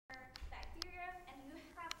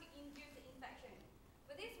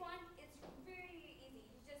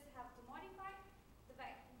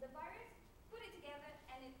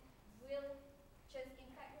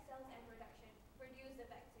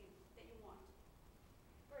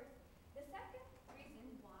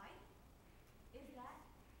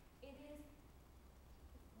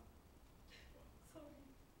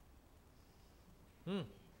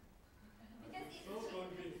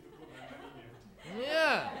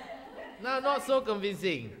No, not so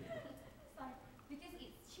convincing. Sorry, because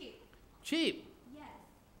it's cheap. Cheap. Yes.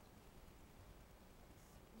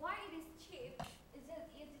 Why it is cheap is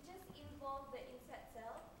that it just involves the insect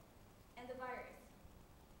cell and the virus.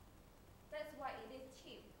 That's why it is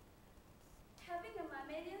cheap. Having a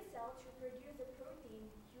mammalian cell to produce the protein,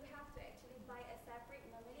 you have to actually buy a separate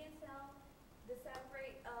mammalian cell, the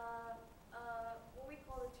separate what we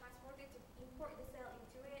call a transporter to import the cell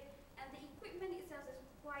into it, and the equipment itself is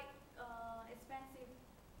quite expensive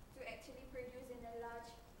to actually produce in a large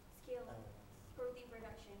scale protein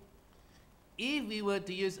production. If we were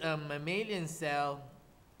to use a mammalian cell,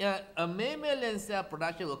 a mammalian cell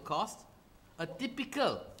production will cost a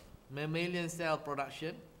typical mammalian cell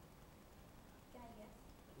production. Can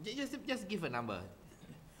I guess? Just give a number.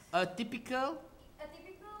 A typical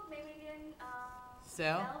mammalian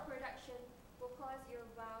cell production will cost you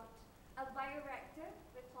about, a bioreactor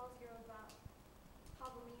will cost you about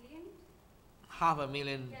 $500,000.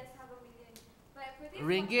 $500,000 Yes, $500,000. But for this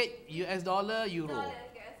ringgit, one, US dollar, euro. US dollar.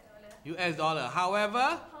 US dollar.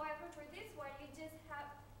 However, For this one, you just have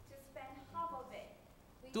to spend half of it.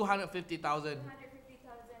 250,000. US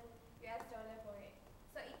dollar for it.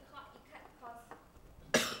 So it cut the cost.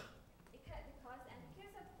 It cut the cost, and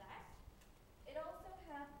because of that, it also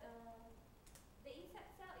have the insect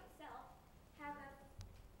cell itself have a,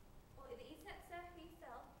 the insect cell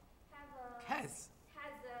itself have a Has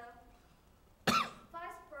a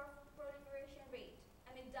fast proliferation rate.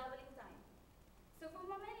 I mean doubling time. So for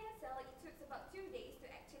mammalian cell, it took about 2 days to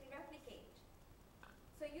actually replicate.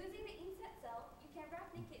 So using the insect cell, you can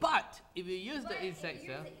replicate. But if you use the insect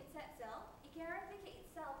cell, it can replicate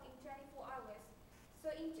itself in 24 hours. So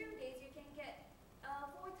in 2 days, you can get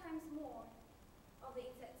 4 times more of the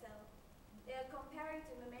insect cell compared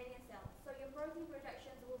to mammalian cell. So your protein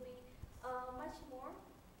productions will be much more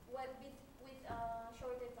with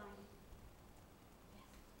shorter time. Yes.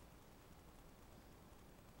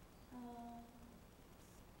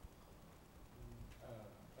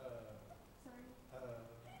 Sorry.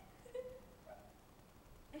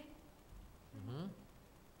 Yes.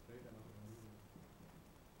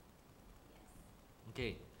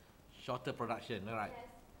 okay, shorter production, all right. Yes.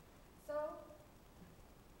 So,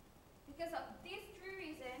 because of these 3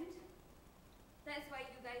 reasons, that's why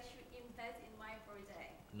you guys should invest in my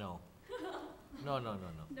project. No. No. No.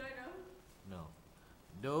 No.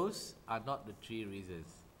 Those are not the 3 reasons.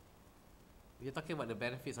 We're talking about the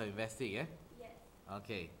benefits of investing, eh? Yes.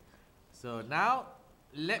 Okay. So now,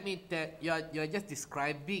 let me tell you're just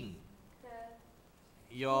describing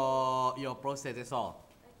your process, that's all.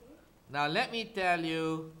 Okay. Now let me tell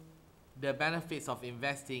you the benefits of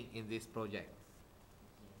investing in this project.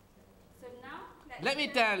 So now, Let me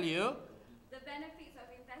tell you. the benefits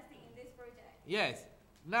of investing in this project. Yes.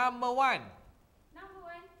 Number 1, Number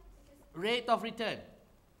 1, rate of return.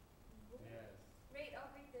 rate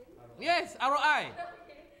of return. Yes, ROI.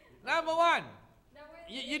 Okay. Number 1. Number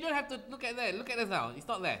You don't have to look at that. Look at this now. It's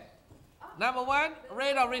not there. Oh, Number 1, the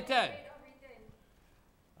rate of return. Rate of return.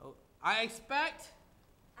 I expect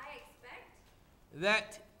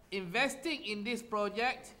that investing in this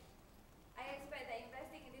project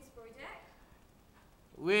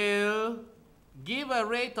will give a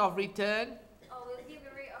rate of return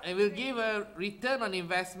and will give a return on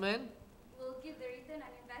investment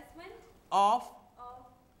of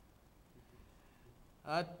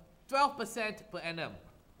 12% per annum.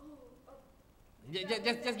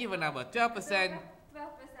 Just give a number. 12%. 12% per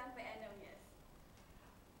annum, yes.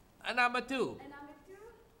 And number 2, And number 2,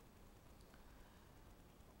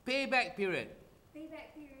 payback period.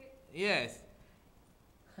 payback period. Yes.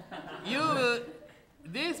 You will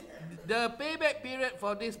the payback period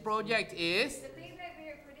for this project is The payback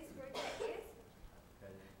period for this project is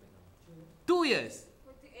 2 years.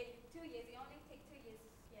 for 2 years. It only takes 2 years,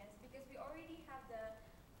 yes, because we already have the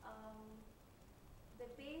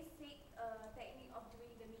basic technique of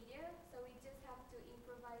doing the media, so we just have to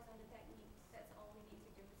improvise on the technique. That's all we need to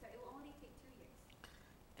do. So it will only take 2 years.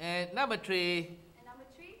 And number 3, And number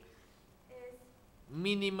 3 is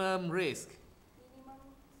minimum risk. minimum.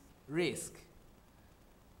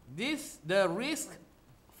 The risk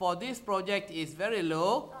for this project is very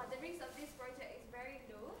low The risk of this project is very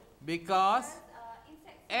low because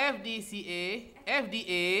insect FDA,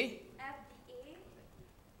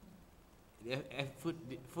 the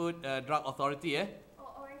Food Drug Authority,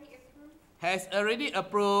 already approved. has already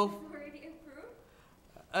approved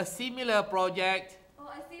a similar project A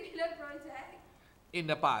similar project in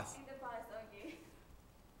the past. in the past. Okay.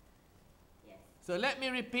 Yes. So let me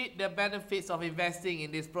repeat the benefits of investing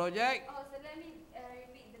in this project. So let me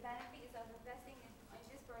repeat the benefits of investing in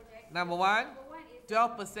this project. Number 1, Number 1 is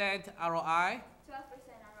 12% ROI, 12%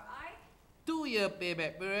 ROI, 2-year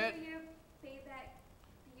payback period, 2-year payback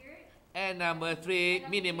period, and number 3,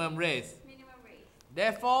 minimum raise. minimum rate.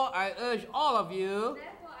 Therefore, I urge all of you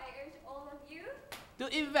Therefore, I urge all of you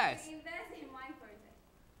to invest. to invest in Mind Project.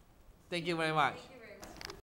 Thank you very much.